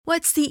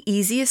What's the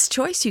easiest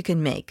choice you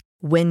can make?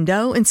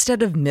 Window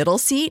instead of middle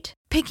seat?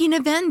 Picking a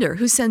vendor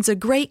who sends a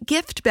great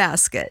gift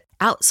basket?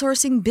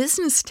 Outsourcing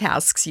business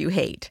tasks you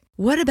hate?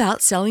 What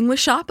about selling with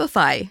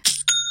Shopify?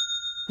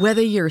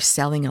 Whether you're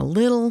selling a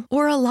little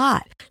or a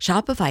lot,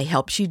 Shopify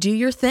helps you do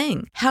your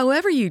thing,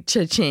 however you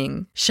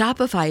cha-ching.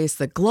 Shopify is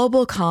the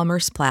global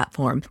commerce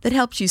platform that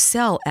helps you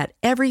sell at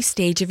every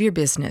stage of your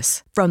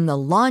business. From the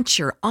launch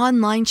your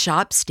online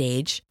shop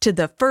stage to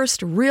the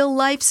first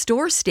real-life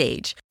store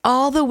stage,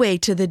 all the way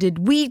to the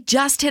did we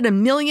just hit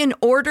 1 million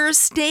orders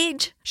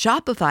stage.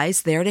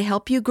 Shopify's there to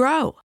help you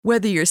grow.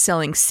 Whether you're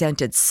selling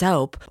scented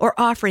soap or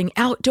offering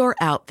outdoor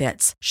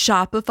outfits,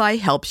 Shopify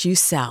helps you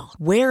sell.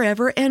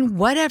 Wherever and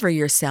whatever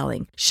you're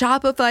selling,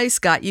 Shopify's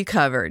got you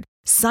covered.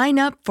 Sign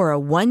up for a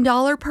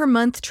 $1 per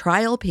month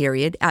trial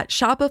period at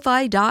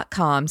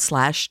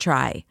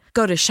shopify.com/try.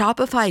 Go to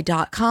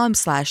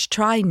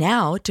shopify.com/try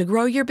now to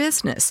grow your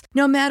business,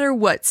 no matter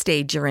what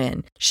stage you're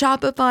in.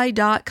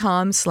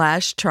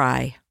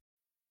 Shopify.com/try.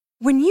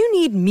 When you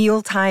need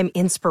mealtime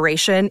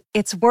inspiration,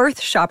 it's worth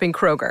shopping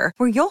Kroger,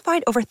 where you'll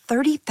find over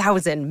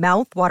 30,000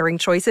 mouth-watering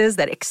choices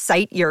that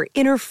excite your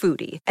inner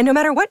foodie. And no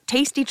matter what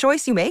tasty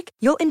choice you make,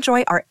 you'll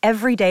enjoy our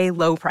everyday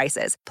low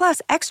prices,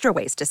 plus extra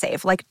ways to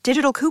save, like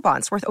digital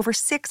coupons worth over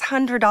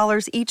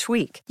 $600 each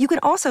week. You can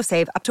also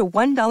save up to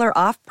 $1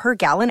 off per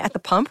gallon at the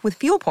pump with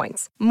fuel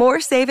points.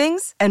 More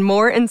savings and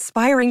more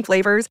inspiring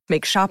flavors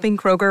make shopping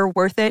Kroger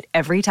worth it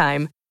every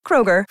time.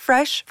 Kroger,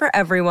 fresh for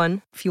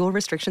everyone. Fuel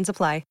restrictions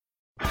apply.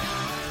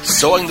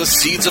 Sowing the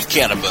seeds of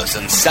cannabis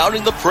and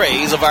sounding the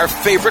praise of our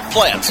favorite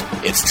plant.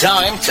 It's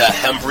time to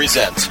Hemp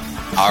Present.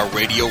 Our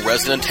radio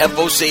resident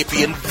hempo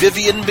sapien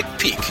Vivian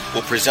McPeak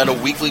will present a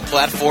weekly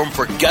platform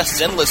for guests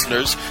and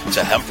listeners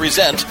to Hemp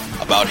Present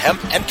about hemp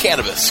and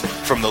cannabis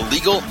from the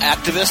legal,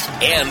 activist,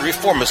 and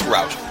reformist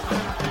route.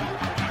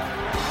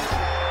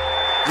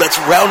 Let's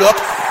round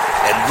up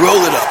and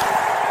roll it up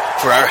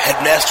for our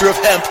headmaster of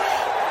hemp,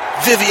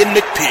 Vivian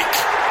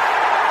McPeak.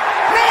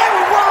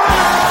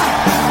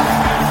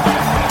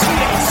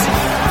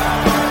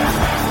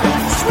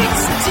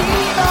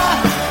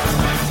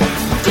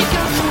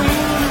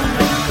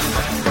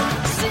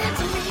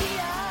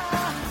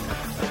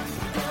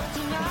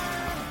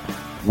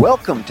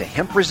 Welcome to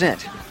Hemp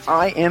Present.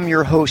 I am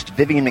your host,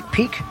 Vivian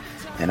McPeak,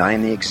 and I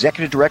am the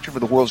Executive Director for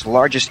the world's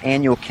largest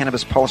annual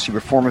cannabis policy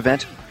reform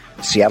event,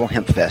 Seattle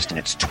Hemp Fest, in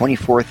its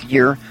 24th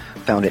year,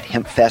 found at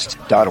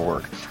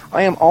hempfest.org.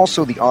 I am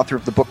also the author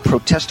of the book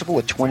Protestival,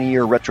 a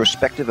 20-year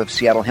retrospective of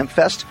Seattle Hemp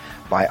Fest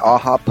by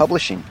AHA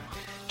Publishing.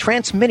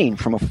 Transmitting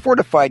from a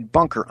fortified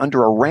bunker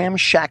under a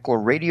ramshackle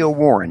radio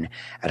warren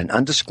at an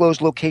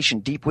undisclosed location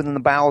deep within the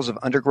bowels of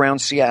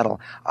underground Seattle,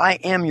 I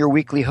am your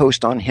weekly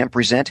host on Hemp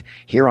Present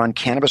here on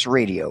Cannabis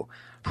Radio.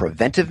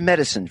 Preventive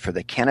medicine for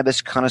the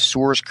cannabis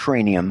connoisseur's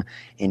cranium,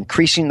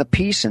 increasing the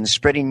peace and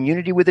spreading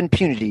unity with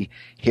impunity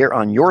here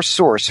on your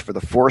source for the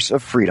force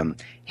of freedom.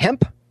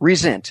 Hemp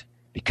Resent,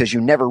 because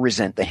you never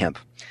resent the hemp.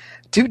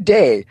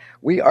 Today,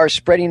 we are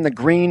spreading the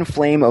green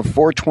flame of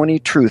 420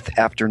 truth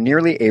after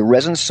nearly a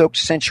resin-soaked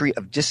century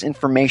of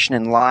disinformation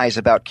and lies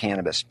about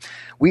cannabis.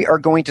 We are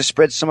going to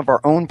spread some of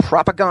our own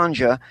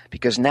propaganda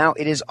because now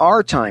it is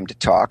our time to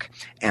talk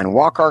and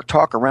walk our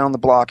talk around the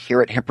block here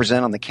at Hemp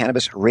Present on the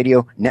Cannabis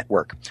Radio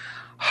Network,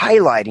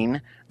 highlighting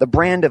the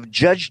brand of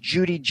Judge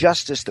Judy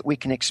justice that we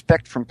can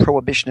expect from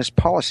prohibitionist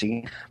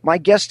policy. My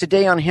guest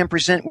today on Hemp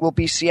Present will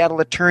be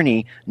Seattle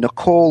attorney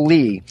Nicole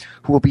Lee,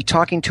 who will be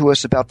talking to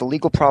us about the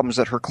legal problems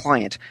that her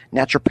client,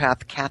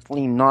 naturopath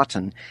Kathleen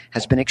Naughton,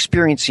 has been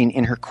experiencing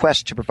in her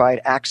quest to provide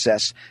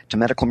access to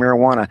medical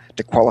marijuana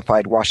to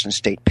qualified Washington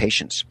state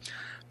patients.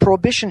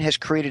 Prohibition has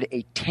created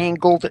a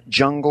tangled,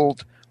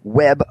 jungled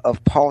web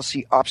of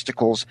policy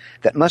obstacles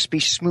that must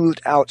be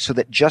smoothed out so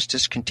that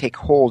justice can take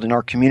hold in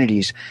our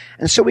communities,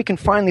 and so we can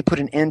finally put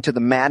an end to the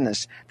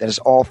madness that is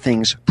all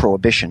things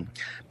prohibition.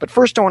 But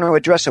first, I want to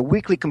address a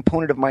weekly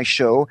component of my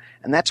show,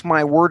 and that's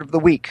my word of the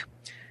week.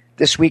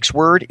 This week's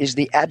word is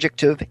the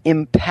adjective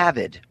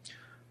impavid,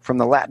 from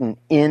the Latin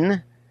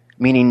in,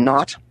 meaning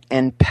not,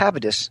 and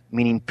pavidus,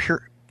 meaning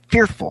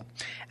fearful.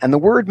 And the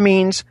word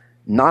means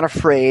not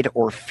afraid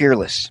or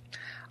fearless.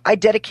 I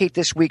dedicate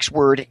this week's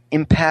word,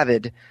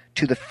 impavid,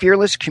 to the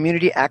fearless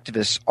community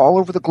activists all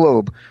over the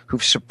globe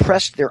who've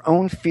suppressed their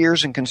own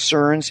fears and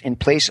concerns in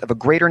place of a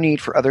greater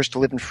need for others to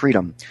live in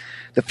freedom.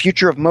 The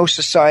future of most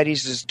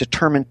societies is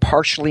determined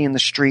partially in the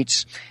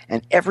streets,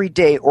 and every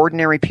day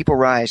ordinary people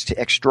rise to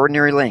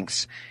extraordinary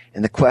lengths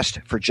in the quest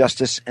for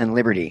justice and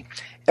liberty.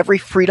 Every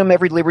freedom,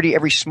 every liberty,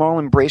 every small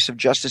embrace of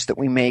justice that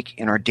we make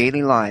in our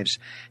daily lives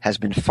has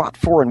been fought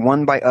for and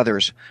won by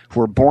others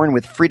who were born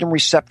with freedom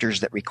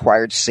receptors that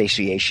required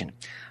satiation.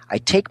 I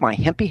take my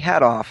hempy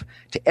hat off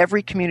to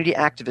every community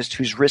activist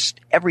who's risked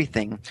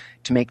everything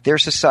to make their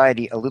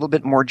society a little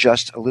bit more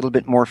just, a little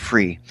bit more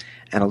free,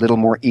 and a little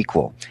more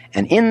equal.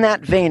 And in that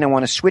vein, I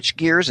want to switch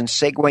gears and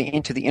segue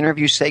into the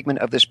interview segment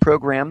of this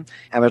program.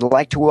 I would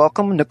like to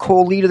welcome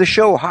Nicole Lee to the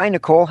show. Hi,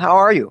 Nicole. How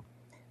are you?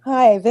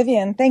 Hi,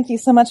 Vivian. Thank you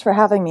so much for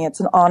having me. It's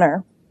an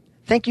honor.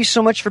 Thank you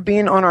so much for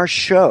being on our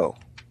show.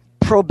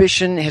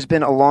 Prohibition has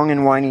been a long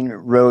and winding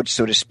road,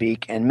 so to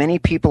speak, and many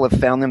people have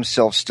found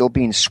themselves still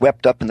being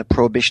swept up in the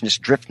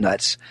prohibitionist drift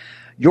nuts.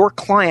 Your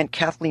client,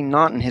 Kathleen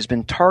Naughton, has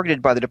been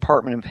targeted by the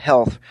Department of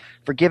Health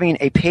for giving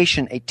a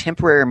patient a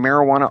temporary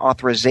marijuana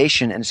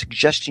authorization and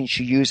suggesting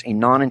she use a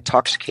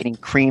non-intoxicating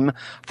cream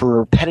for a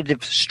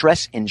repetitive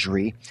stress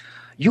injury.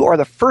 You are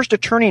the first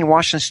attorney in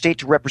Washington State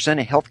to represent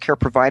a healthcare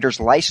provider's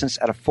license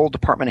at a full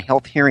Department of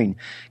Health hearing.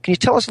 Can you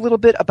tell us a little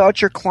bit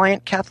about your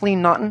client,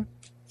 Kathleen Naughton?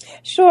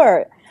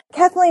 Sure.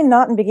 Kathleen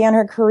Naughton began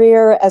her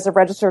career as a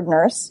registered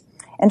nurse,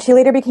 and she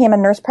later became a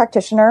nurse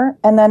practitioner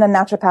and then a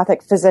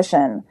naturopathic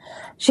physician.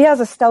 She has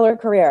a stellar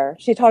career.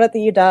 She taught at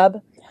the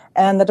UW,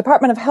 and the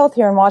Department of Health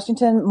here in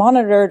Washington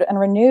monitored and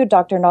renewed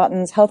Dr.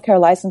 Naughton's healthcare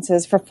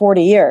licenses for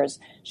 40 years.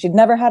 She'd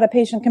never had a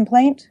patient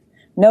complaint,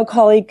 no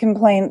colleague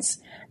complaints,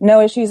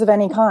 no issues of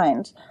any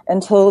kind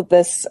until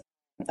this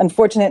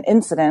unfortunate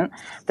incident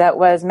that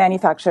was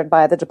manufactured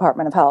by the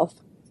Department of Health.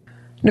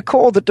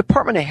 Nicole, the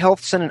Department of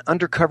Health sent an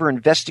undercover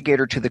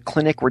investigator to the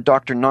clinic where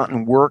Dr.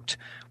 Naughton worked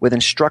with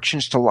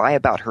instructions to lie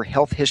about her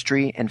health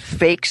history and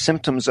fake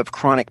symptoms of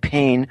chronic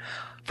pain,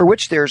 for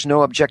which there is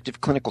no objective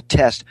clinical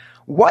test.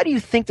 Why do you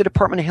think the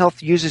Department of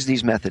Health uses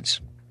these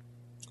methods?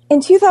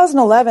 In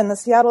 2011, the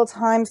Seattle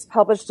Times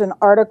published an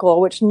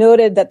article which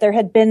noted that there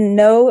had been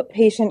no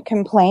patient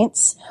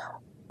complaints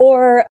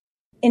or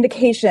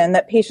indication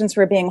that patients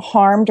were being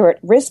harmed or at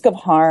risk of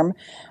harm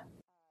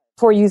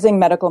for using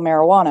medical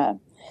marijuana.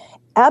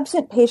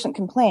 Absent patient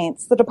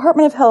complaints, the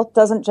Department of Health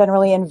doesn't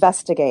generally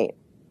investigate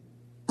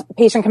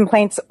patient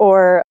complaints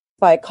or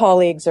by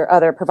colleagues or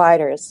other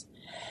providers.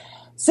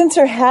 Since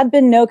there had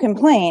been no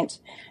complaint,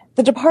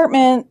 the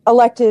department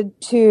elected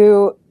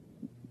to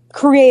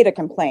create a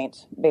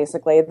complaint,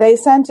 basically. They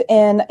sent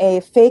in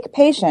a fake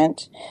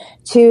patient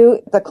to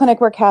the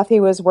clinic where Kathy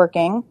was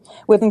working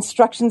with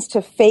instructions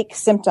to fake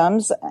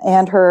symptoms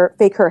and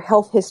fake her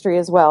health history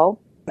as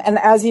well. And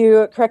as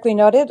you correctly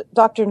noted,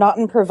 Dr.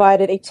 Naughton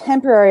provided a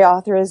temporary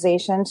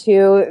authorization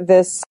to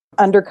this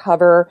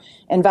undercover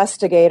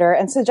investigator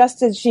and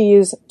suggested she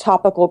use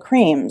topical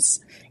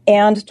creams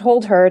and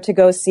told her to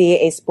go see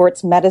a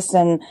sports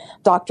medicine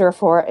doctor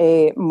for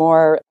a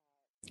more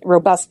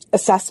robust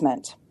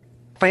assessment.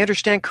 If I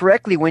understand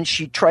correctly, when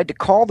she tried to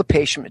call the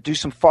patient to do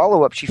some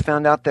follow-up, she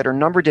found out that her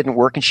number didn't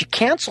work and she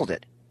canceled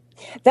it.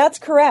 That's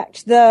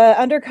correct. The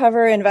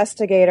undercover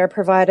investigator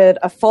provided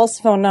a false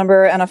phone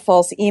number and a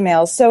false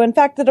email. So, in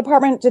fact, the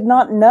department did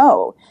not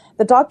know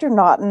that Dr.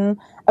 Naughton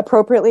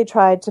appropriately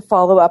tried to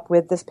follow up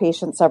with this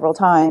patient several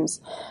times.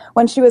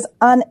 When she was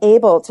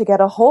unable to get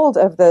a hold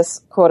of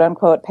this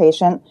quote-unquote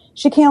patient,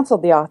 she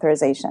canceled the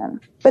authorization.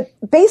 But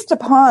based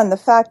upon the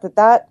fact that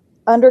that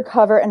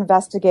undercover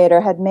investigator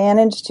had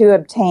managed to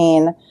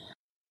obtain,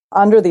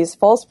 under these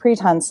false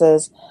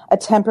pretenses, a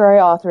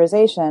temporary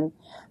authorization,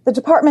 the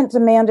department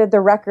demanded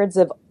the records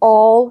of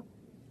all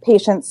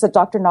patients that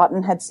Dr.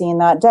 Naughton had seen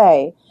that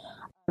day.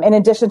 In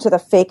addition to the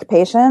fake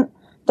patient,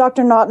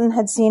 Dr. Naughton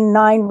had seen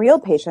 9 real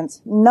patients,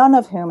 none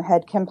of whom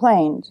had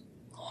complained.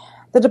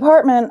 The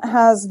department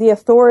has the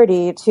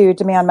authority to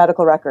demand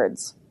medical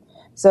records.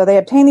 So they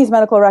obtained these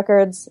medical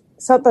records,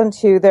 sent them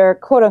to their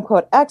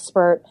quote-unquote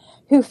expert,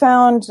 who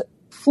found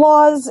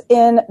flaws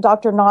in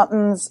Dr.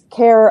 Naughton's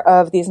care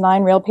of these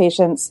 9 real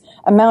patients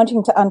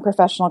amounting to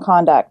unprofessional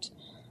conduct.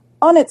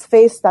 On its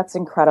face, that's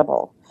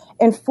incredible.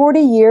 In 40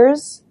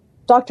 years,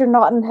 Dr.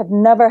 Naughton had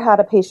never had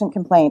a patient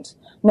complaint,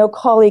 no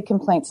colleague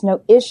complaints,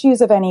 no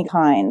issues of any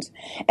kind.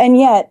 And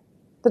yet,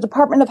 the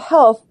Department of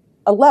Health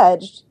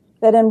alleged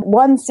that in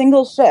one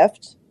single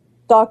shift,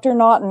 Dr.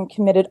 Naughton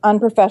committed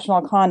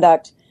unprofessional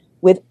conduct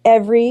with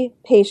every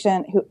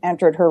patient who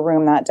entered her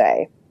room that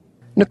day.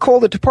 Nicole,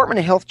 the Department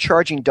of Health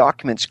charging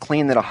documents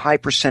claim that a high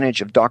percentage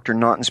of Dr.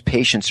 Naughton's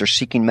patients are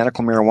seeking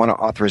medical marijuana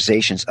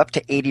authorizations, up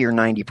to 80 or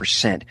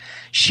 90%.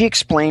 She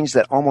explains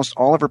that almost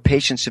all of her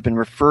patients have been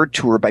referred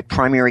to her by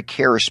primary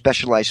care or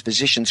specialized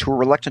physicians who are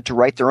reluctant to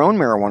write their own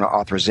marijuana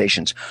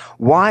authorizations.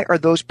 Why are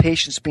those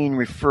patients being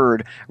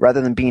referred rather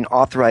than being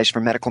authorized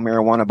for medical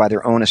marijuana by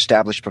their own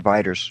established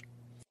providers?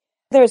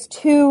 There's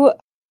 2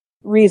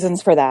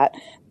 reasons for that.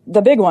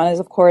 The big one is,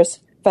 of course,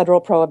 federal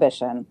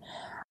prohibition.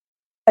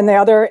 And the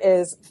other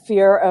is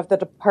fear of the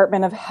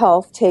Department of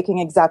Health taking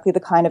exactly the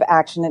kind of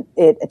action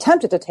it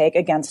attempted to take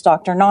against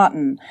Dr.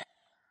 Naughton.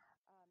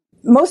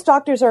 Most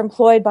doctors are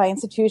employed by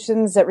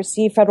institutions that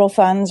receive federal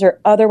funds or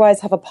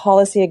otherwise have a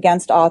policy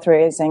against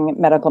authorizing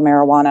medical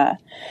marijuana.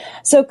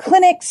 So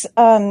clinics,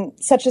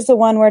 such as the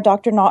one where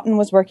Dr. Naughton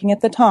was working at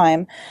the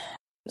time,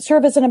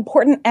 serve as an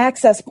important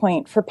access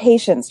point for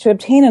patients to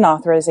obtain an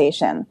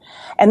authorization.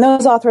 And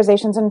those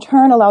authorizations in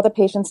turn allow the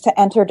patients to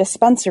enter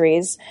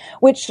dispensaries,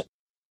 which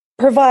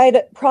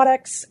provide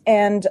products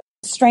and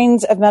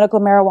strains of medical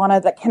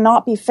marijuana that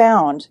cannot be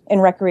found in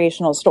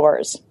recreational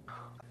stores.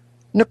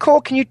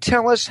 Nicole, can you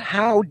tell us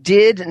how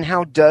did and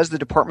how does the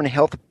Department of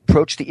Health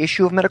approach the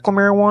issue of medical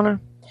marijuana?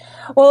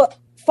 Well,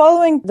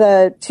 following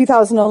the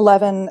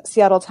 2011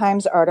 Seattle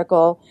Times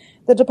article,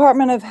 the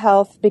Department of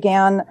Health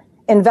began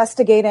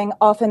investigating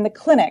often the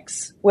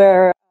clinics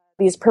where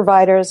these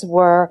providers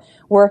were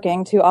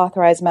working to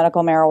authorize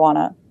medical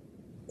marijuana.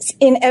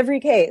 In every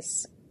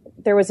case,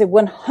 there was a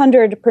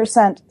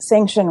 100%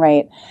 sanction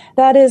rate.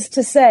 That is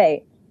to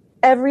say,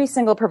 every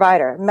single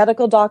provider,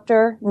 medical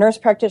doctor, nurse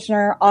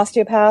practitioner,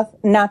 osteopath,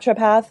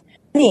 naturopath,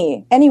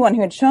 anyone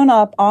who had shown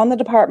up on the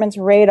department's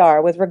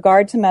radar with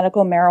regard to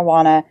medical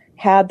marijuana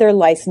had their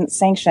license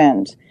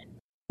sanctioned,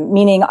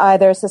 meaning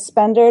either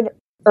suspended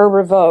or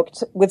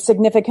revoked with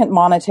significant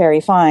monetary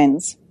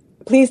fines.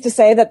 Pleased to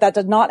say that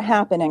did not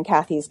happen in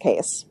Kathy's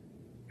case.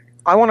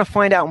 I want to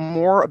find out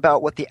more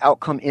about what the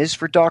outcome is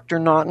for Dr.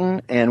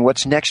 Naughton and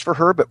what's next for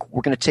her, but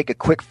we're going to take a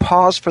quick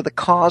pause for the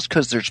cause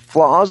because there's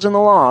flaws in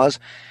the laws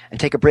and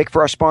take a break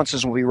for our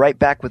sponsors. We'll be right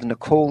back with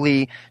Nicole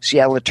Lee,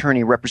 Seattle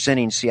attorney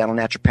representing Seattle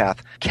naturopath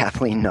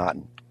Kathleen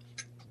Naughton.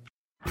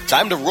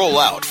 Time to roll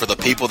out for the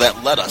people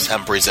that let us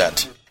hemp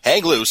present.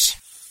 Hang loose.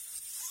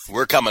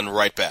 We're coming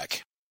right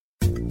back.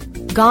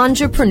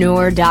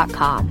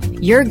 Ganjapreneur.com,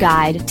 your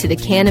guide to the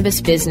cannabis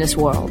business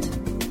world.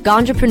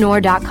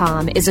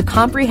 Ganjapreneur.com is a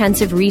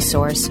comprehensive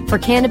resource for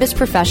cannabis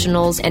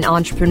professionals and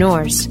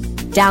entrepreneurs.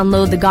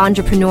 Download the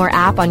Ganjapreneur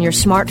app on your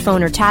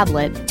smartphone or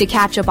tablet to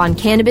catch up on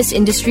cannabis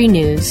industry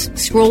news,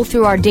 scroll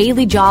through our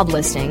daily job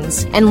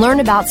listings, and learn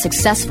about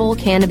successful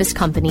cannabis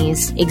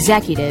companies,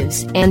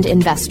 executives, and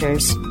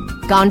investors.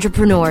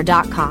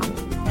 Ganjapreneur.com,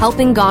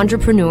 helping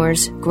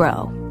Ganjapreneurs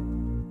grow.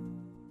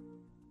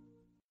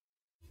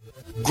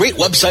 Great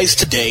websites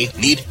today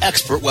need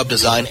expert web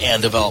design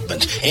and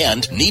development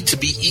and need to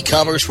be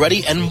e-commerce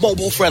ready and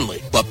mobile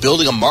friendly. But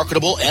building a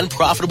marketable and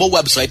profitable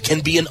website can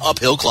be an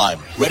uphill climb.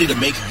 Ready to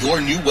make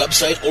your new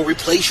website or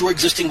replace your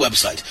existing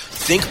website?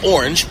 Think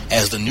Orange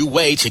as the new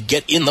way to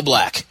get in the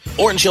black.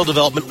 Orange Hill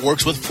Development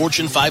works with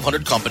Fortune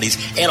 500 companies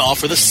and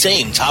offer the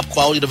same top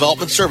quality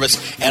development service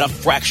at a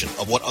fraction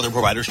of what other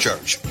providers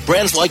charge.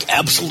 Brands like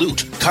Absolute,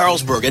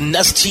 Carlsberg, and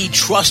Nestea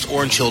trust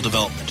Orange Hill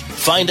Development.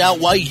 Find out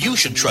why you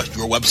should trust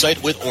your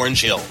website with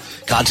Orange Hill.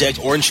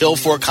 Contact Orange Hill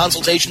for a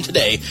consultation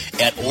today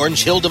at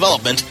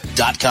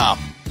orangehilldevelopment.com.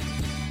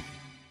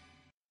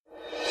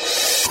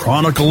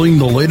 Chronicling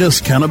the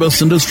latest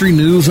cannabis industry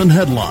news and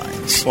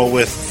headlines. Well,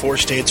 with 4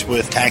 states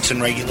with tax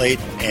and regulate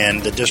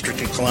and the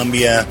District of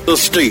Columbia. The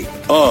state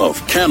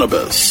of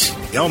cannabis.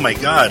 Oh my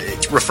God,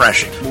 it's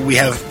refreshing. We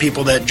have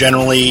people that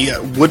generally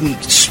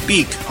wouldn't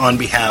speak on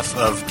behalf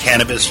of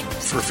cannabis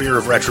for fear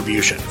of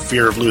retribution,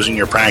 fear of losing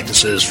your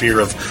practices, fear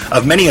of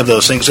many of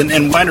those things,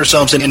 and find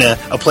ourselves in a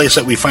place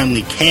that we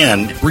finally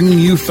can. Bringing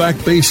you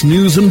fact-based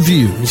news and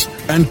views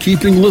and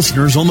keeping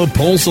listeners on the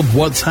pulse of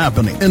what's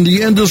happening in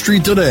the industry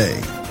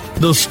today.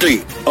 The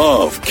state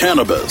of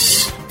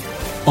cannabis.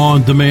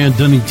 On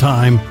demand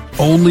anytime,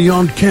 only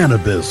on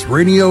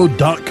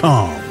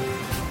CannabisRadio.com.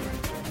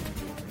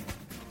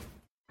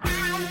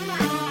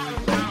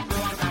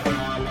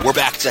 We're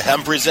back to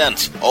Hemp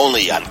Present,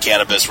 only on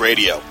Cannabis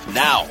Radio.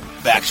 Now,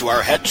 back to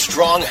our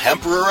headstrong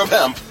Emperor of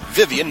Hemp,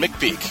 Vivian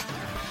McPeak.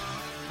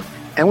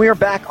 And we are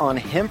back on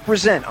Hemp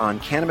Present on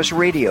Cannabis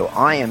Radio.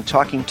 I am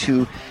talking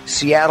to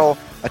Seattle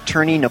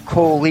attorney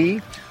Nicole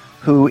Lee,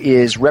 who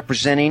is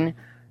representing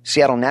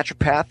Seattle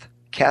naturopath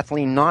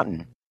Kathleen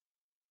Naughton.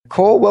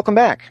 Nicole, welcome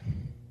back.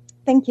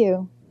 Thank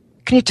you.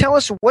 Can you tell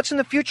us what's in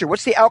the future?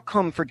 What's the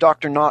outcome for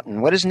Dr.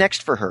 Naughton? What is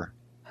next for her?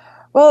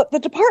 Well, the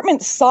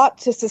department sought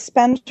to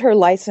suspend her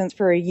license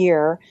for a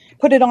year,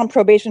 put it on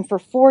probation for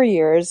 4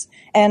 years,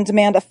 and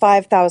demand a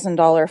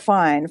 $5,000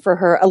 fine for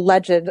her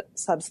alleged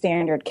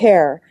substandard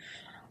care.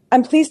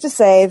 I'm pleased to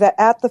say that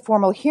at the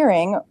formal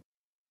hearing,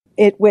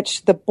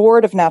 which the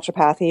Board of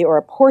Naturopathy, or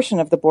a portion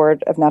of the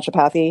Board of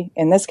Naturopathy,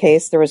 in this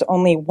case, there was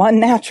only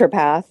one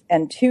naturopath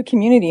and 2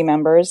 community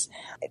members,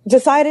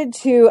 decided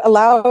to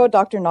allow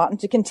Dr. Naughton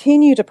to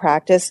continue to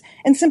practice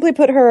and simply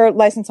put her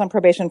license on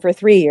probation for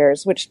 3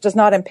 years, which does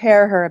not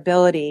impair her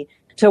ability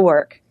to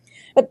work.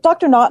 But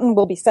Dr. Naughton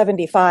will be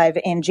 75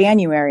 in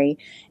January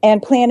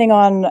and planning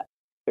on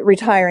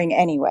retiring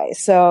anyway.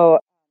 So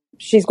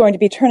she's going to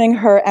be turning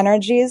her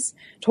energies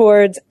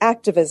towards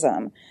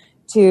activism,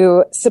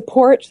 to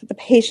support the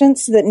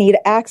patients that need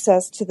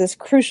access to this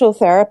crucial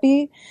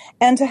therapy,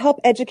 and to help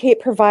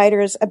educate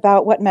providers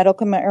about what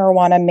medical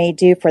marijuana may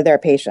do for their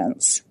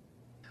patients.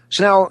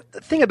 So now, the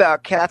thing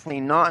about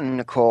Kathleen Naughton,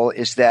 Nicole,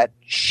 is that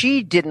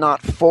she did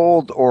not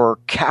fold or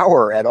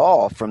cower at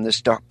all from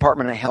this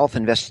Department of Health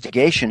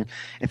investigation.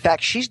 In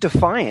fact, she's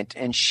defiant,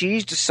 and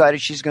she's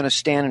decided she's going to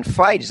stand and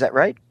fight. Is that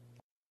right?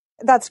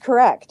 That's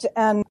correct.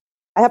 And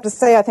I have to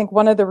say, I think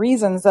one of the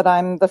reasons that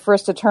I'm the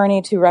first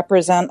attorney to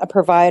represent a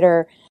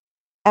provider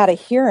at a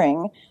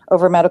hearing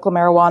over medical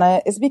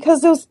marijuana is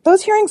because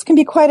those hearings can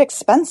be quite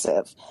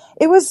expensive.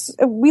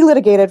 We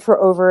litigated for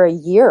over a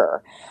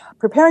year.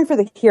 Preparing for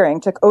the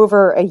hearing took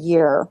over a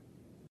year.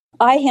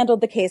 I handled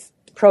the case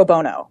pro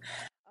bono.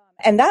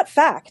 And that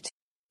fact,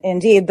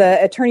 indeed,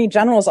 the Attorney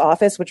General's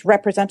office, which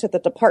represented the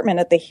department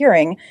at the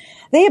hearing,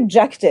 they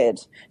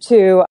objected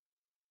to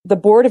the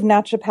Board of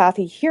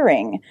Naturopathy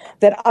hearing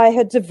that I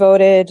had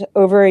devoted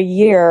over a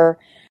year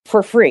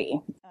for free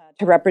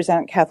to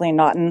represent Kathleen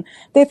Naughton.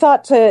 They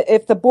thought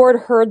if the board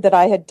heard that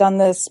I had done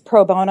this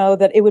pro bono,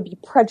 that it would be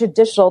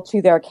prejudicial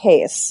to their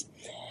case.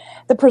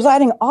 The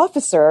presiding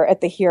officer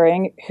at the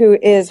hearing, who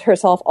is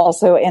herself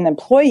also an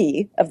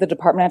employee of the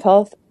Department of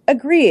Health,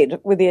 agreed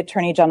with the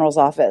Attorney General's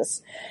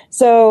office.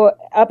 So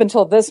up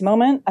until this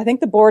moment, I think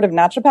the Board of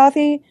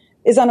Naturopathy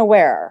is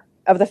unaware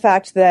of the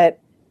fact that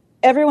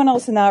everyone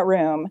else in that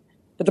room,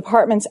 the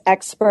department's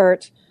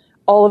expert,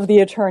 all of the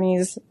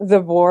attorneys, the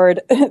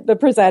board, the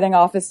presiding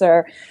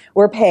officer,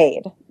 were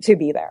paid to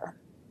be there.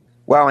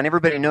 Wow, and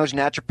everybody knows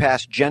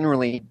naturopaths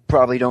generally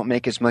probably don't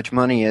make as much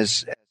money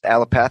as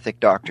allopathic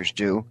doctors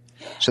do,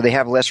 so they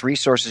have less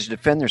resources to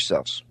defend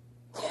themselves.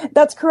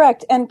 That's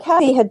correct. And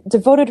Kathy had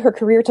devoted her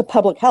career to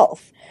public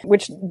health,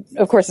 which,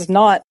 of course, is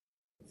not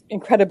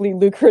incredibly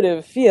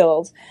lucrative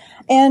field.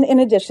 And in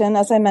addition,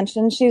 as I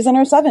mentioned, she's in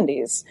her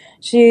 70s.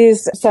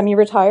 She's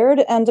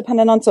semi-retired and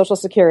dependent on Social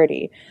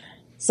Security.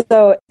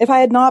 So if I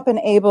had not been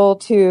able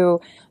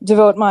to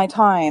devote my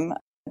time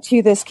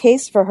to this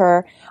case for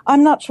her,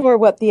 I'm not sure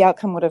what the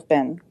outcome would have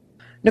been.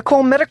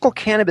 Nicole, medical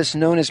cannabis,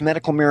 known as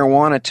medical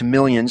marijuana to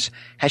millions,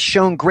 has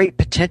shown great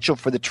potential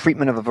for the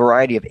treatment of a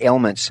variety of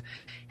ailments.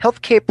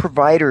 Healthcare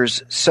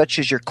providers such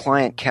as your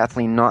client,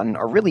 Kathleen Naughton,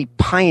 are really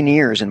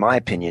pioneers, in my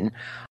opinion,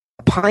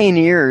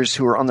 pioneers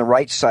who are on the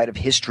right side of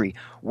history.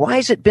 Why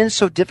has it been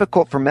so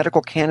difficult for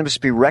medical cannabis to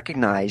be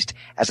recognized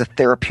as a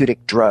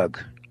therapeutic drug?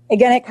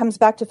 Again, it comes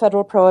back to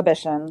federal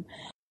prohibition.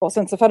 Well,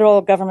 since the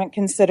federal government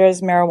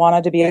considers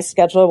marijuana to be a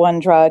Schedule I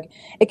drug,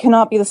 it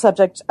cannot be the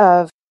subject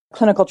of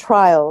clinical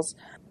trials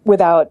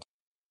without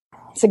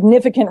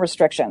significant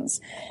restrictions.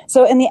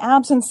 So in the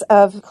absence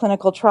of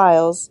clinical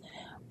trials,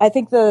 I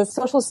think the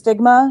social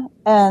stigma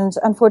and,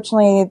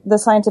 unfortunately, the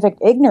scientific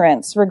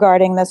ignorance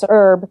regarding this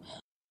herb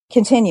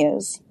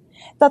continues.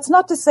 That's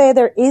not to say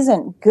there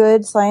isn't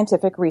good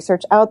scientific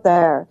research out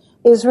there.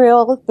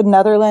 Israel, the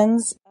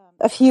Netherlands,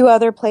 a few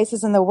other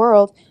places in the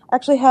world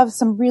actually have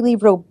some really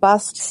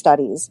robust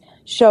studies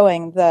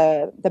showing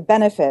the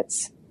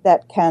benefits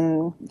that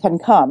can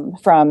come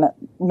from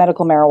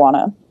medical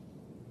marijuana.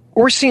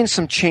 We're seeing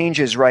some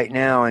changes right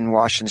now in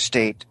Washington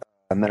State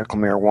medical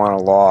marijuana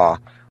law.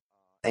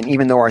 And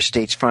even though our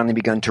state's finally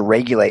begun to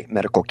regulate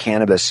medical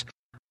cannabis,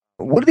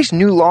 what do these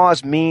new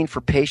laws mean for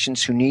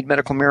patients who need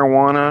medical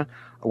marijuana?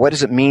 What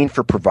does it mean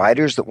for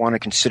providers that want to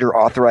consider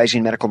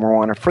authorizing medical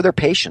marijuana for their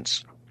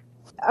patients?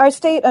 Our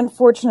state,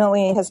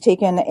 unfortunately, has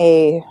taken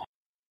a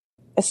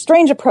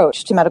strange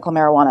approach to medical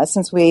marijuana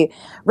since we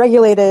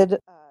regulated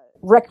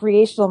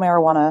recreational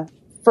marijuana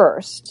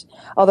first,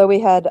 although we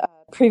had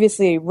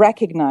previously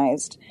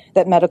recognized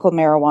that medical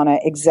marijuana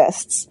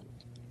exists.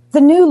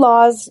 The new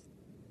laws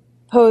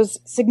pose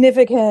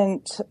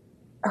significant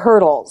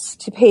hurdles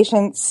to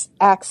patients'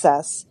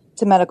 access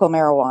to medical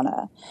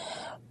marijuana.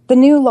 The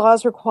new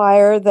laws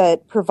require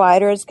that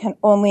providers can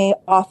only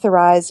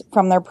authorize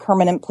from their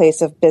permanent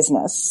place of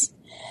business.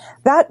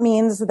 That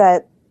means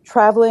that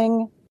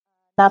traveling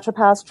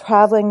naturopaths,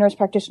 traveling nurse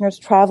practitioners,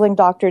 traveling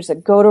doctors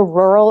that go to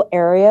rural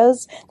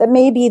areas, that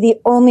may be the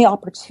only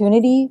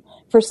opportunity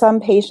for some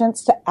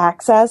patients to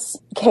access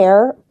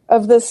care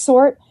of this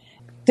sort.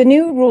 The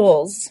new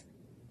rules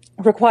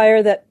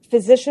require that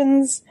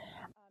physicians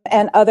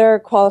and other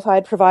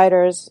qualified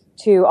providers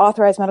to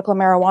authorize medical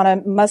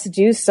marijuana must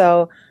do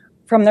so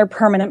from their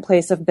permanent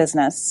place of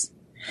business.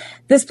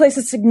 This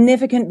places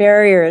significant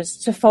barriers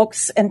to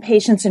folks and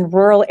patients in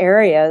rural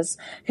areas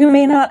who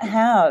may not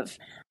have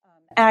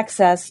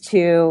access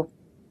to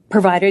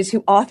providers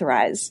who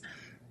authorize.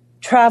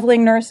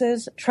 Traveling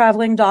nurses,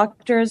 traveling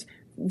doctors,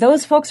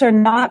 those folks are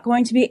not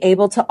going to be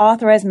able to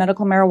authorize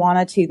medical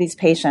marijuana to these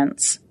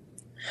patients.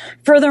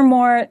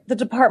 Furthermore, the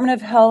Department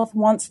of Health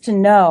wants to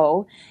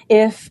know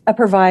if a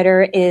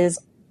provider is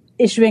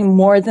issuing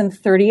more than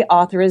 30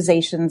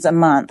 authorizations a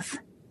month.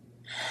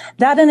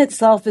 That in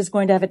itself is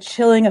going to have a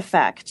chilling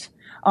effect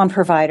on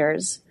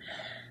providers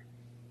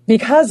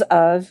because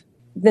of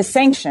the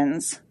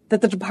sanctions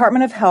that the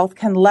Department of Health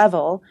can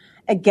level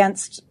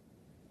against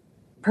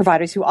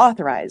providers who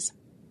authorize.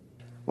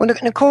 Well,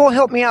 Nicole,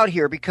 help me out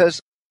here because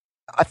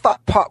I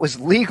thought pot was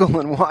legal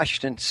in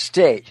Washington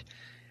State.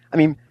 I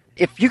mean,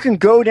 if you can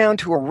go down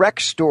to a rec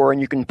store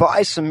and you can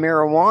buy some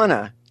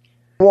marijuana,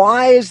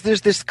 why is there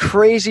this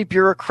crazy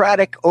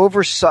bureaucratic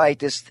oversight,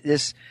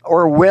 this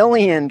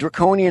Orwellian,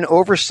 draconian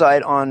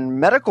oversight on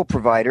medical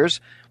providers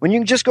when you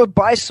can just go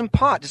buy some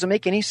pot? Does it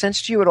make any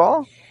sense to you at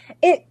all?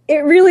 It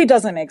really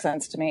doesn't make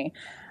sense to me.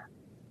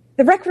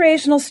 The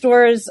recreational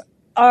stores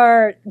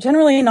are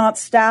generally not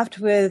staffed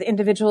with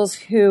individuals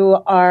who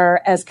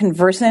are as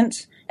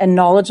conversant and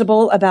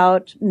knowledgeable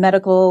about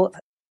medical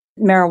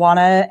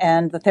marijuana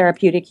and the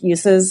therapeutic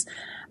uses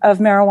of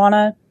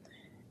marijuana.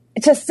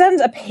 To send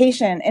a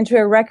patient into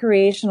a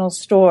recreational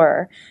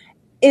store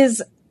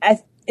is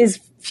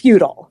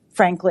futile,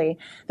 frankly.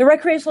 The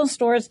recreational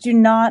stores do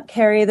not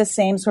carry the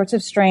same sorts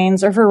of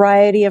strains or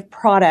variety of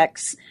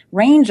products,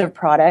 range of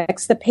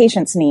products that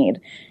patients need.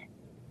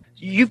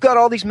 You've got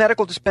all these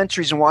medical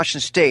dispensaries in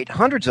Washington State,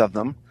 hundreds of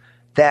them,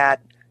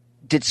 that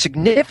did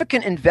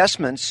significant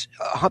investments,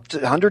 up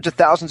to hundreds of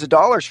thousands of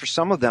dollars for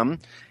some of them,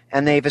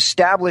 and they've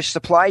established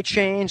supply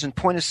chains and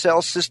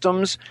point-of-sale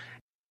systems,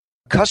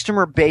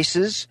 customer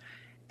bases,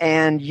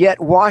 and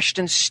yet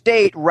Washington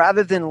State,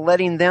 rather than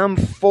letting them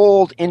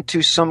fold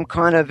into some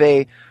kind of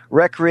a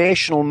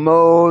recreational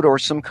mode or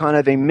some kind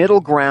of a middle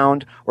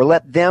ground, or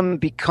let them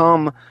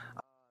become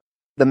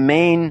the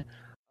main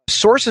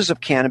sources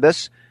of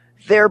cannabis,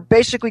 they're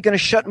basically going to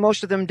shut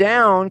most of them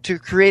down to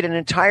create an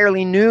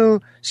entirely new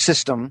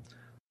system.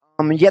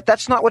 Yet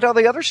that's not what all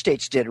the other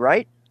states did,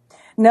 right?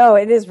 No,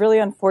 it is really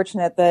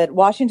unfortunate that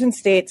Washington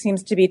State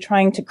seems to be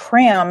trying to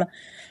cram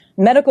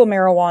medical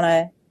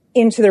marijuana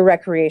into the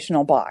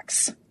recreational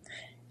box.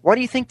 Why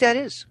do you think that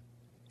is?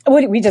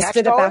 We just Tax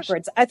did it dollars?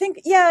 backwards. I think,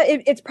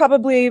 it's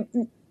probably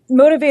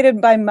motivated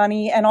by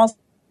money and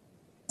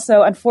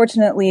also,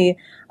 unfortunately,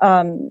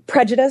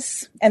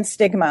 prejudice and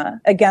stigma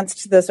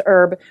against this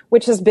herb,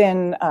 which has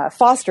been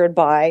fostered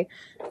by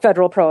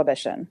federal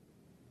prohibition.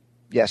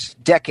 Yes,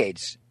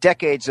 decades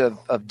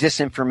of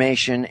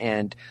disinformation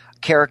and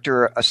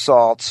character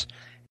assaults,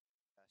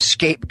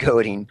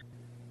 scapegoating.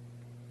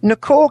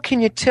 Nicole, can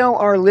you tell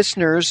our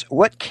listeners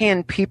what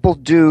can people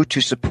do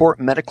to support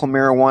medical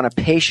marijuana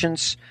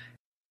patients,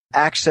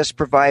 access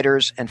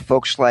providers, and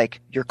folks like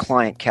your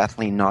client,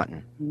 Kathleen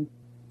Naughton?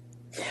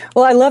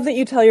 Well, I love that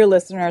you tell your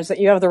listeners that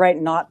you have the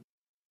right not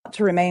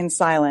to remain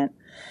silent.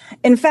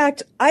 In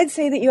fact, I'd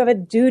say that you have a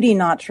duty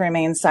not to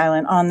remain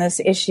silent on this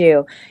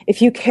issue.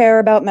 If you care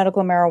about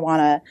medical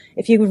marijuana,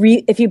 if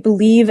you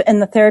believe in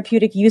the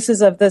therapeutic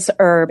uses of this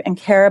herb and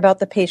care about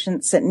the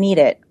patients that need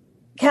it.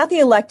 Kathy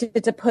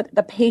elected to put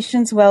the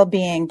patient's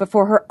well-being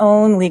before her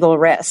own legal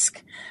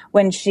risk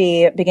when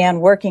she began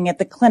working at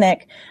the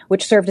clinic,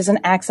 which served as an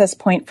access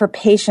point for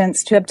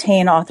patients to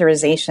obtain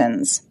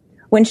authorizations.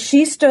 When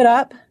she stood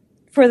up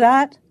for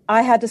that,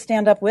 I had to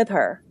stand up with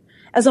her.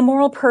 As a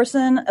moral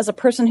person, as a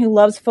person who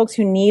loves folks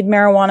who need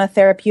marijuana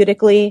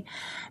therapeutically,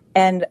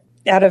 and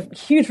out of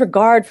huge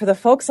regard for the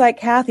folks like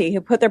Kathy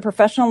who put their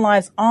professional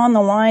lives on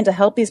the line to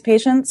help these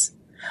patients,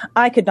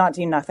 I could not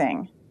do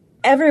nothing.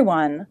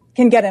 Everyone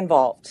can get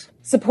involved.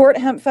 Support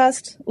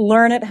HempFest,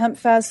 learn at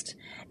HempFest,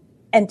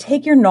 and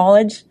take your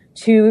knowledge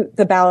to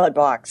the ballot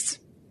box.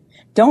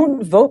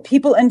 Don't vote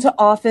people into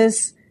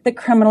office that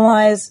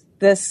criminalize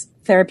this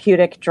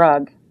therapeutic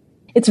drug.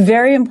 It's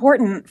very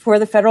important for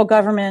the federal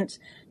government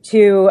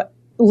to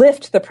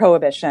lift the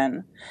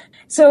prohibition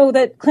so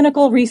that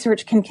clinical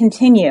research can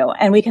continue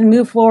and we can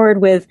move forward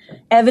with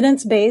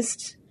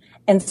evidence-based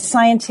and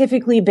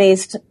scientifically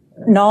based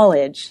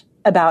knowledge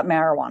about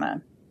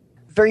marijuana.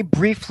 Very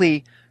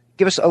briefly,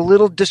 give us a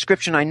little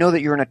description. I know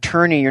that you're an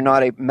attorney, you're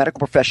not a medical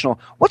professional.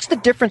 What's the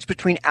difference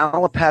between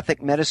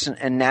allopathic medicine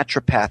and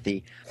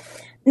naturopathy?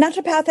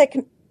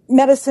 Naturopathic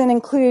medicine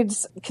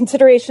includes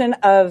consideration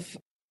of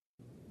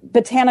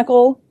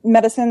botanical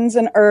medicines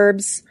and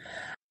herbs,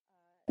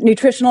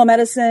 nutritional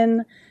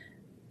medicine,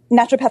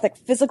 naturopathic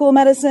physical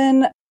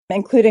medicine,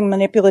 including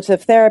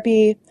manipulative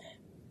therapy,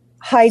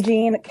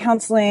 hygiene,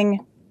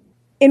 counseling.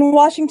 In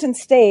Washington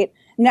State,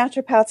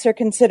 naturopaths are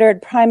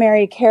considered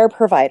primary care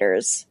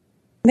providers.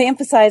 They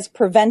emphasize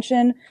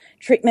prevention,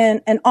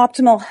 treatment, and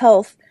optimal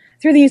health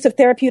through the use of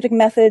therapeutic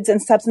methods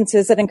and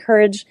substances that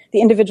encourage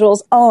the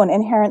individual's own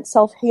inherent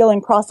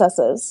self-healing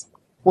processes.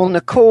 Well,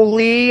 Nicole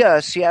Lee,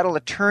 a Seattle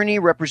attorney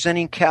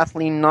representing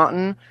Kathleen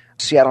Naughton,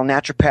 Seattle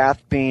naturopath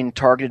being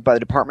targeted by the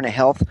Department of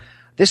Health.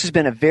 This has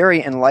been a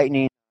very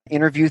enlightening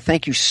interview.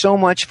 Thank you so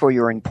much for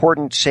your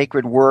important,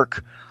 sacred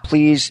work.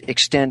 Please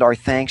extend our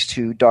thanks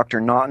to Dr.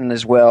 Naughton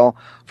as well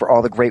for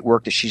all the great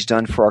work that she's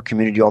done for our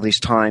community all these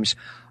times,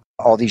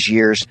 all these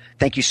years.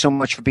 Thank you so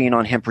much for being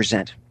on Hemp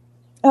Present.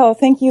 Oh,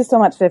 thank you so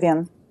much,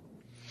 Vivian.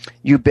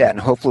 You bet, and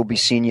hopefully we'll be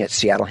seeing you at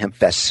Seattle Hemp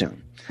Fest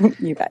soon.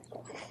 You bet.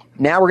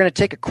 Now we're going to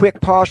take a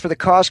quick pause for the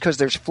cause because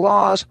there's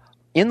flaws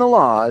in the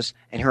laws,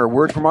 and hear a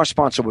word from our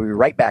sponsor. We'll be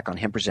right back on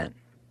Hemp Present.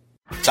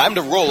 Time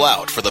to roll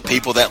out for the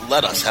people that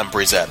let us Hemp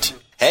Present.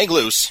 Hang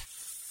loose.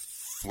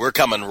 We're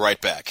coming right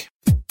back.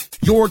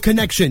 Your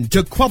connection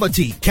to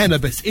quality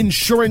cannabis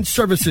insurance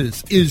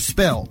services is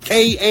spelled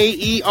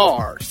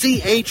Kaercher.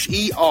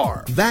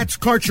 That's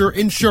Karcher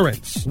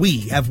Insurance.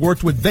 We have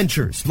worked with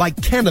ventures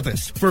like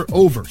cannabis for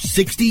over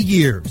 60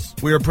 years.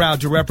 We're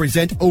proud to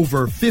represent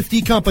over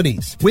 50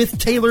 companies with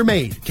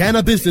tailor-made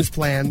cannabis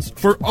plans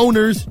for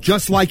owners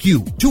just like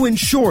you to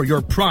insure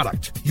your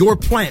product, your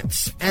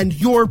plants, and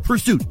your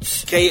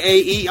pursuits.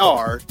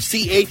 Kaercher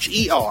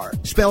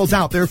spells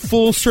out their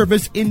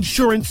full-service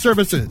insurance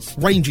services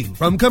ranging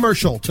from commercial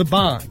to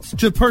bonds,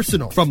 to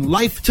personal, from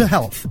life to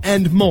health,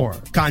 and more.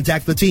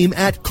 Contact the team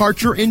at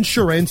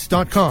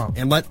KarcherInsurance.com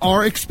and let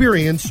our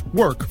experience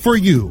work for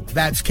you.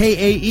 That's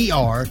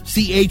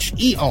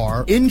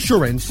Kaercher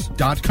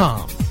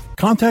Insurance.com.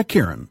 Contact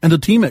Karen and the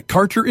team at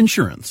Karcher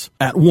Insurance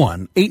at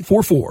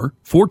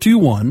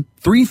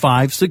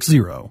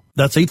 1-844-421-3560.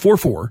 That's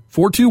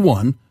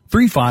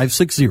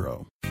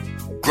 844-421-3560.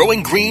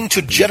 Growing green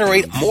to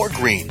generate more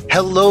green.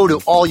 Hello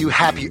to all you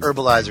happy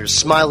herbalizers,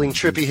 smiling,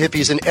 trippy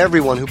hippies, and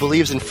everyone who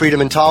believes in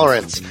freedom and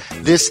tolerance.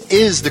 This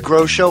is The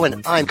Grow Show,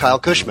 and I'm Kyle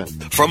Cushman.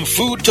 From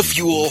food to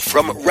fuel,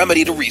 from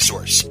remedy to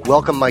resource.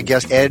 Welcome my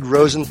guest, Ed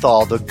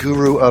Rosenthal, the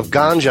guru of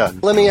ganja.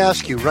 Let me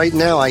ask you, right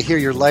now I hear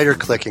your lighter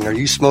clicking. Are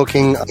you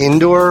smoking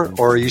indoor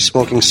or are you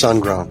smoking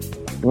sun-grown?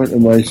 What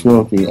am I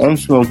smoking? I'm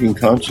smoking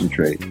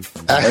concentrate.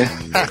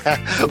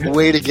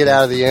 Way to get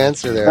out of the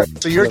answer there.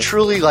 So you're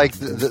truly like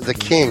the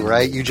king,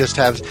 right? You just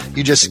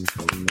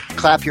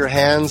clap your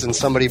hands and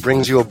somebody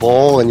brings you a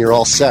bowl and you're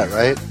all set,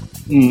 right?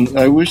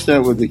 I wish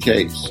that were the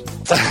case.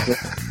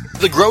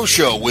 The Grow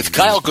Show with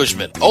Kyle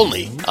Cushman,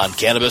 only on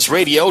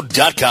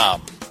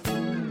CannabisRadio.com.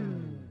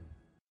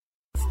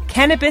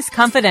 Cannabis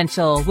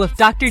Confidential with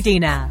Dr.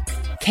 Dina.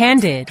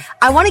 Candid.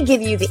 I want to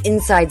give you the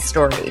inside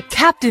story.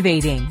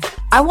 Captivating.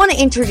 I want to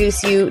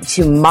introduce you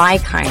to my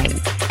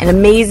kind and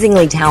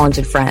amazingly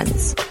talented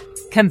friends.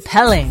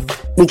 Compelling.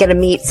 We get to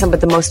meet some of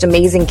the most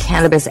amazing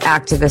cannabis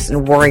activists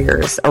and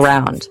warriors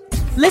around.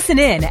 Listen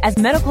in as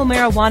medical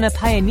marijuana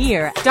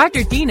pioneer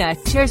Dr. Dina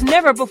shares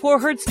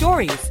never-before-heard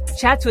stories,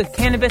 chats with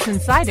cannabis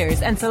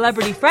insiders and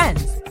celebrity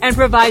friends, and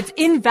provides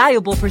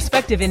invaluable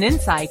perspective and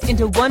insight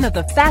into one of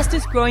the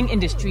fastest-growing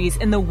industries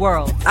in the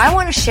world. I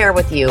want to share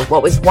with you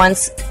what was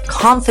once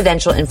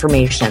confidential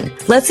information.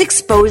 Let's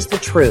expose the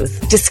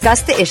truth,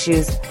 discuss the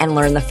issues, and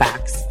learn the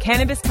facts.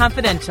 Cannabis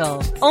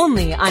Confidential,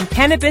 only on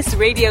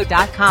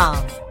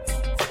CannabisRadio.com.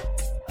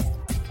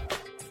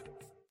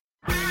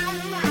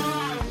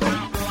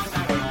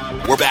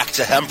 We're back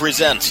to Hemp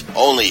Present,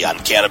 only on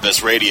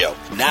Cannabis Radio.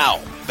 Now,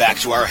 back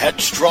to our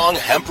headstrong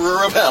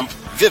Emperor of Hemp,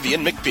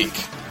 Vivian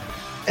McPeak.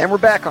 And we're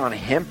back on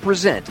Hemp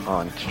Present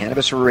on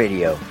Cannabis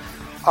Radio.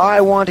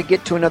 I want to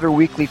get to another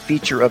weekly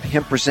feature of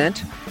Hemp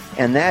Present,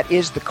 and that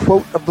is the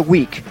quote of the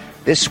week.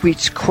 This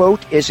week's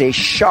quote is a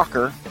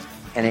shocker,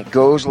 and it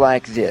goes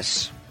like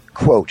this.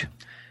 Quote,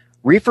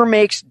 "Reefer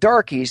makes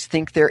darkies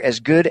think they're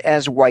as good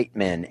as white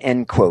men,"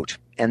 end quote.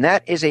 And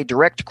that is a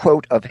direct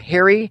quote of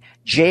Harry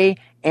J.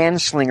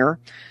 Anslinger,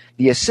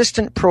 the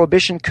Assistant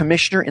Prohibition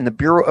Commissioner in the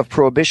Bureau of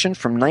Prohibition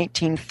from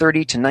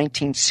 1930 to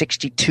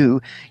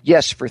 1962.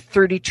 Yes, for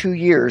 32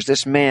 years,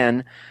 this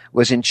man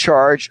was in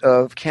charge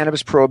of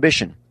cannabis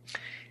prohibition.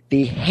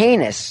 The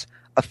heinous,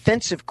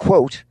 offensive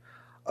quote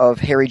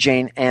of Harry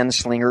J.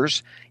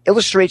 Anslinger's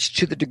illustrates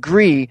to the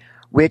degree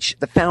which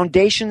the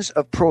foundations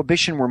of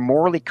prohibition were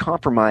morally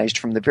compromised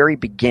from the very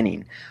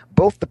beginning.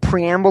 Both the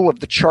preamble of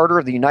the Charter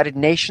of the United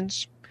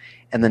Nations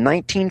and the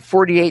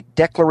 1948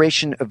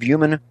 Declaration of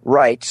Human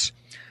Rights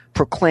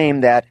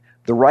proclaim that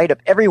the right of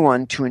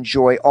everyone to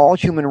enjoy all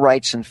human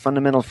rights and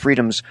fundamental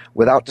freedoms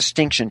without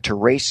distinction to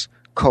race,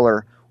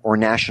 color, or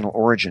national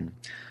origin.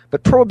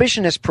 But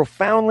prohibition has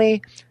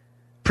profoundly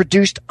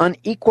produced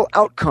unequal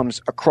outcomes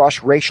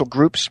across racial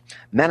groups,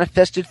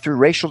 manifested through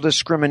racial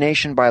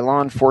discrimination by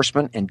law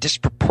enforcement and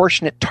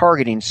disproportionate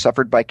targeting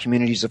suffered by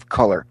communities of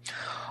color.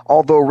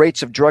 Although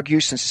rates of drug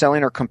use and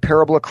selling are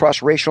comparable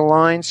across racial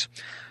lines,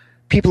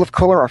 people of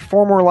color are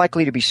far more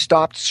likely to be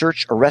stopped,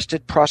 searched,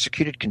 arrested,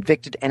 prosecuted,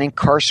 convicted, and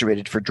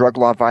incarcerated for drug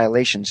law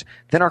violations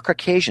than are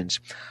Caucasians.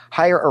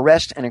 Higher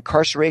arrest and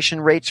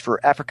incarceration rates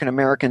for African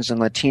Americans and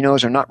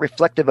Latinos are not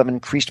reflective of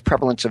increased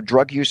prevalence of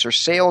drug use or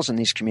sales in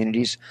these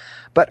communities,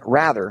 but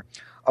rather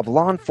of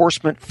law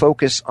enforcement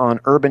focus on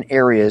urban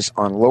areas,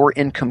 on lower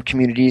income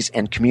communities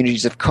and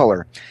communities of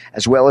color,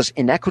 as well as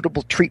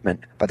inequitable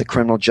treatment by the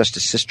criminal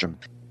justice system.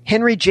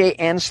 Henry J.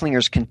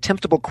 Anslinger's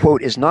contemptible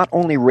quote is not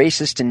only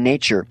racist in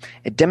nature,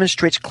 it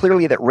demonstrates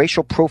clearly that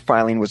racial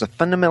profiling was a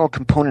fundamental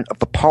component of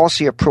the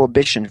policy of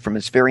prohibition from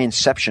its very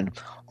inception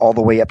all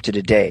the way up to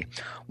today.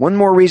 One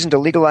more reason to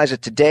legalize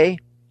it today,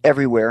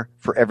 everywhere,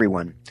 for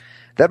everyone.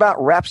 That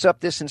about wraps up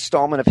this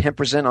installment of Hemp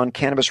Present on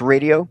Cannabis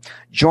Radio.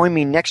 Join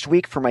me next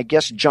week for my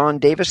guest John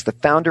Davis, the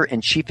founder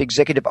and chief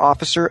executive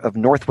officer of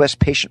Northwest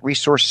Patient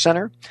Resource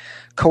Center,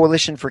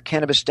 Coalition for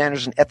Cannabis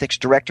Standards and Ethics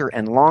director,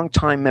 and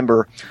longtime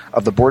member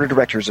of the board of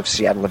directors of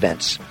Seattle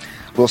Events.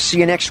 We'll see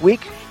you next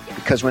week,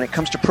 because when it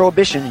comes to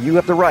prohibition, you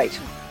have the right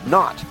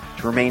not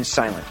to remain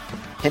silent.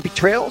 Hempy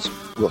Trails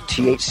will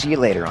THC you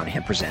later on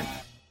Hemp Present.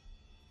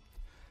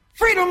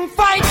 Freedom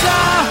fighter,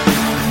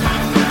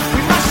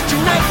 we must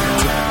unite.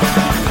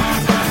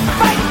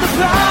 Fight the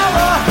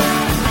power,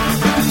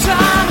 the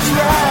time is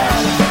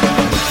right.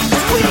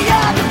 We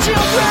are the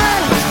children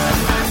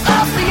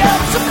of the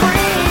earth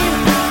supreme.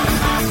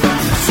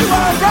 To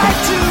our right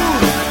to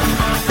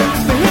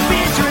the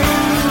hippie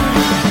dream.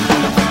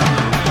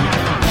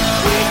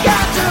 We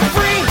got to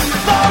free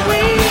the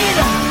weed.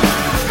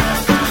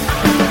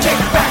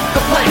 Take back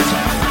the plant.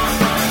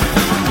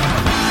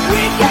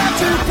 We got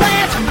to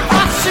plant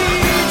our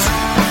seeds.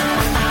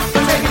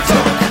 Take it to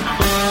it.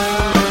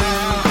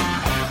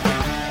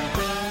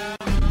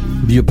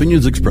 The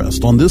opinions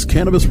expressed on this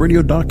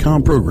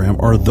CannabisRadio.com program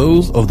are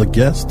those of the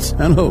guests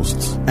and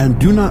hosts and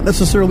do not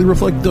necessarily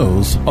reflect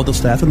those of the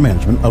staff and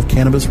management of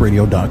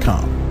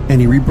CannabisRadio.com.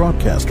 Any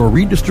rebroadcast or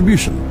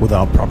redistribution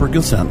without proper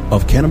consent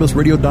of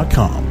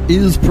CannabisRadio.com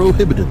is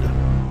prohibited.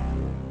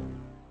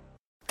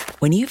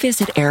 When you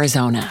visit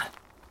Arizona,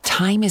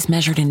 time is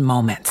measured in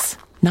moments,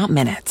 not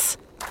minutes.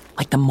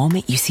 Like the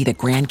moment you see the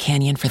Grand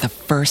Canyon for the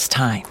first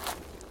time.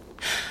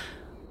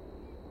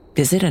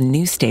 Visit a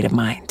new state of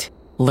mind.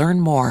 Learn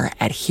more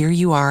at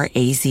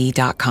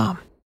hereyouareaz.com.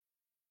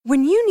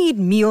 When you need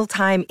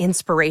mealtime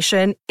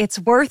inspiration, it's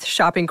worth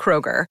shopping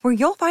Kroger, where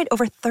you'll find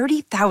over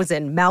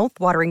 30,000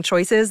 mouth-watering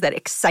choices that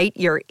excite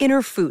your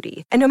inner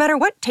foodie. And no matter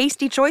what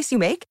tasty choice you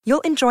make,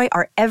 you'll enjoy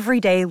our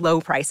everyday low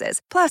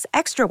prices, plus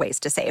extra ways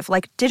to save,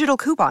 like digital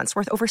coupons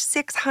worth over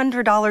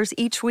 $600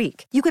 each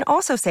week. You can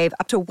also save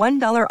up to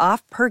 $1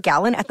 off per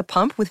gallon at the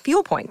pump with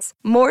fuel points.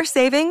 More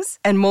savings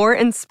and more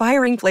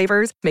inspiring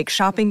flavors make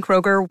shopping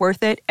Kroger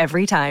worth it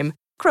every time.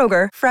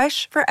 Kroger,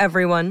 fresh for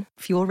everyone.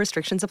 Fuel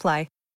restrictions apply.